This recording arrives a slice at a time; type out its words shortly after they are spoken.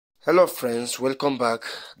Hello friends, welcome back.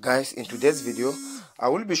 Guys, in today's video I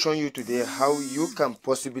will be showing you today how you can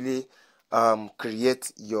possibly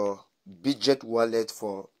create your Bitget wallet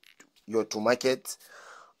for your Tomarket.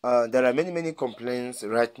 There are many complaints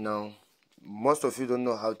right now. Most of you don't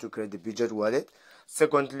know how to create the Bitget wallet.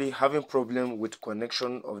 Secondly, having problem with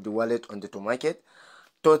connection of the wallet on the Tomarket.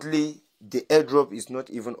 Thirdly, the airdrop is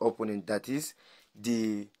not even opening. That is,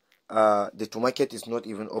 the Tomarket is not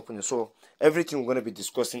even opening. So everything we're going to be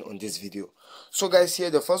discussing on this video. So guys, here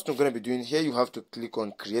the first thing we're going to be doing here, you have to click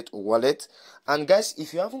on create a wallet. And guys,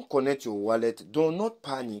 if you haven't connected your wallet, do not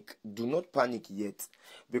panic yet,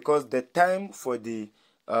 because the time for the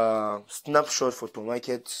snapshot for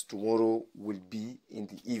Tomarket tomorrow will be in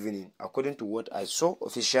the evening, according to what I saw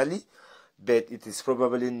officially. But it is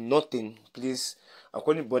probably nothing, please.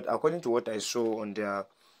 According to what I saw on their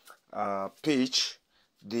page,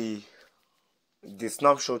 the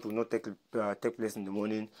snapshot will not take place in the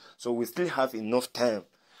morning, so we still have enough time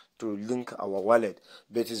to link our wallet.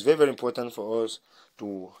 But it's very important for us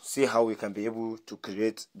to see how we can be able to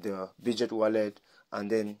create the Bitget wallet and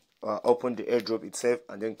then open the airdrop itself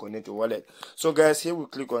and then connect the wallet. So guys, here we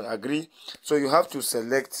click on agree. So you have to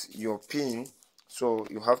select your pin. So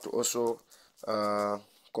you have to also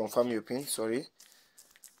confirm your pin. Sorry.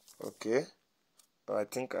 Okay, I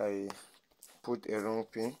think I put a wrong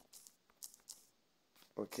pin.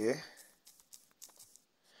 Okay.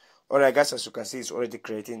 Alright guys, as you can see, it's already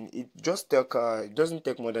creating. It doesn't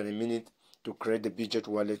take more than a minute to create the Bitget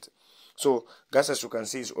wallet. So guys, as you can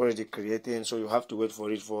see, it's already creating, so you have to wait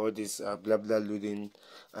for it for all this blah loading.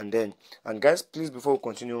 And guys, please, before we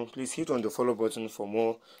continue, please hit on the follow button for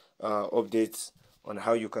more updates on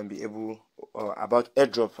how you can be able about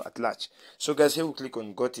airdrop at large. So guys, here we click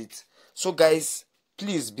on got it. So guys,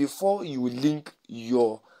 please, before you link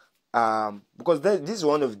your because this is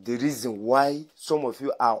one of the reasons why some of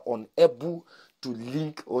you are unable to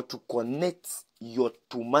link or to connect your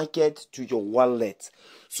Tomarket to your wallet.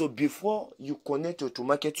 So before you connect your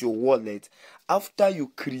Tomarket to your wallet, after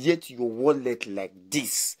you create your wallet like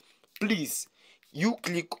this, please, you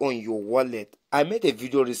click on your wallet. I made a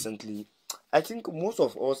video recently. I think most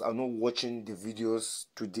of us are not watching the videos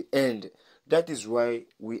to the end. That is why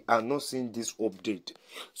we are not seeing this update.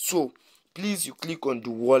 So please, you click on the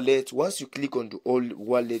wallet. Once you click on the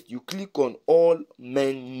wallet, you click on all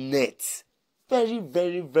mainnet.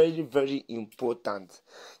 Very important.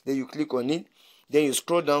 Then you click on it. Then you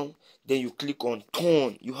scroll down. Then you click on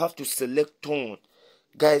tone. You have to select tone.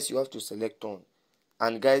 Guys, you have to select tone.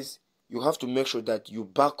 And guys, you have to make sure that you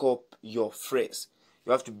back up your phrase.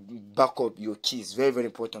 You have to back up your keys. Very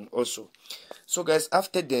important also. So guys,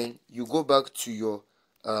 after then, you go back to your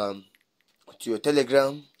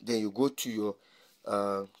Telegram. Then you go to your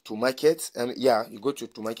Tomarket, and you go to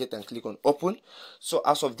Tomarket and click on open. So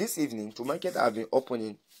as of this evening, Tomarket have been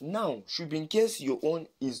opening. Now, should be in case your own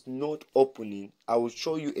is not opening, I will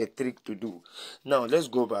show you a trick to do. Now let's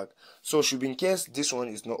go back. So should be in case this one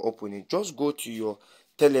is not opening, just go to your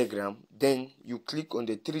Telegram, then you click on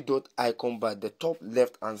the three dot icon bar at the top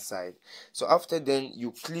left hand side. So after then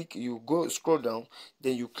you go scroll down,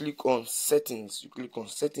 then you click on settings.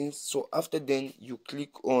 So after then you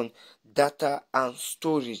click on data and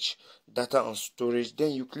storage.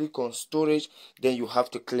 Then you click on storage. Then you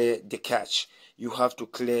have to clear the cache.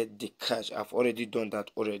 I've already done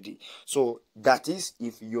that already. So that is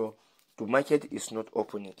if your Tomarket is not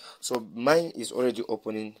opening. So mine is already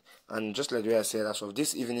opening, and just like the way I said, as of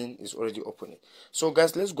this evening is already opening. So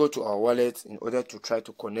guys, let's go to our wallet in order to try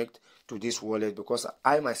to connect to this wallet, because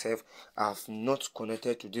I myself have not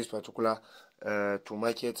connected to this particular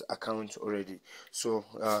Tomarket account already. So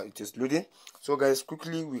it is loading. So guys,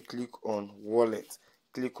 quickly we click on wallet.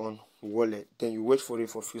 Then you wait for it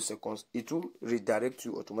for a few seconds. It will redirect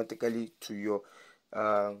you automatically to your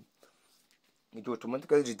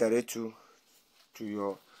to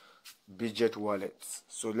your Bitget wallet.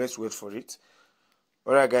 So let's wait for it.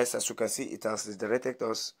 Alright guys, as you can see, it has redirected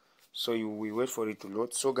us. So we wait for it to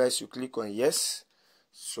load. So guys, you click on yes.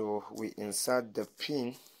 So we insert the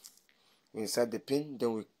pin.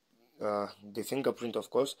 Then we the fingerprint, of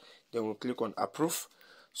course. Then we click on approve.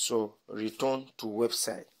 So return to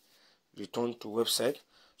website.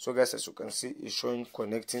 So guys, as you can see, it's showing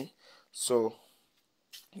connecting. So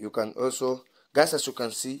you can also, guys, as you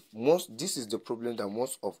can see, this is the problem that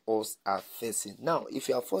most of us are facing. Now, if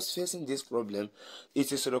you are first facing this problem,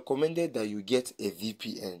 it is recommended that you get a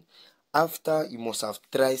VPN after you must have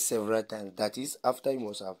tried several times. That is, after you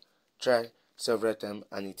must have tried several times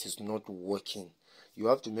and it is not working. You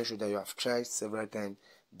have to make sure that you have tried several times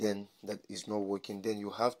then that is not working, then you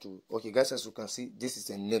have to, okay guys, as you can see, this is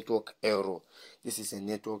a network error. This is a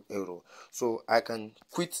network error. So I can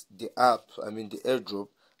quit the app, I mean the airdrop.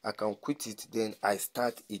 I can quit it, then I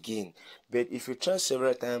start again. But if you try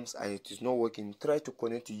several times and it is not working, try to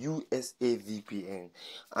connect to USA VPN,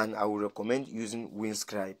 and I will recommend using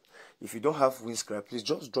Windscribe. If you don't have Windscribe, please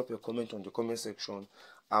just drop a comment on the comment section.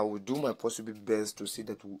 I will do my possible best to see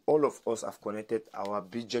that all of us have connected our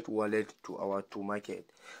Bitget wallet to our Tomarket.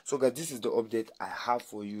 So guys, this is the update I have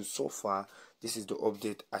for you so far. This is the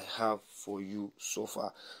update I have for you so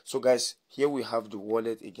far. So guys, here we have the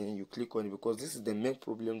wallet again. You click on it because this is the main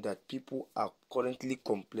problem that people are currently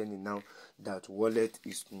complaining now, that wallet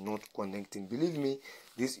is not connecting. Believe me,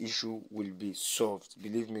 this issue will be solved.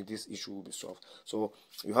 Believe me, this issue will be solved. So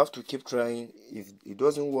you have to keep trying. If it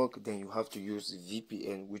doesn't work, then you have to use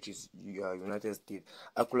VPN, which is United States.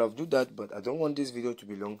 I could have do that, but I don't want this video to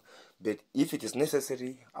be long. But if it is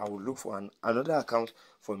necessary, I will look for another account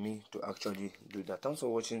for me to actually do that. Thanks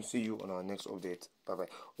for watching. See you on our next update. Bye bye.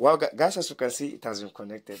 Well guys, as you can see, it has been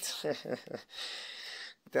connected.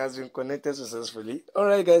 It has been connected successfully.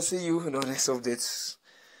 Alright guys, see you in our next updates.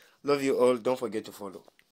 Love you all. Don't forget to follow.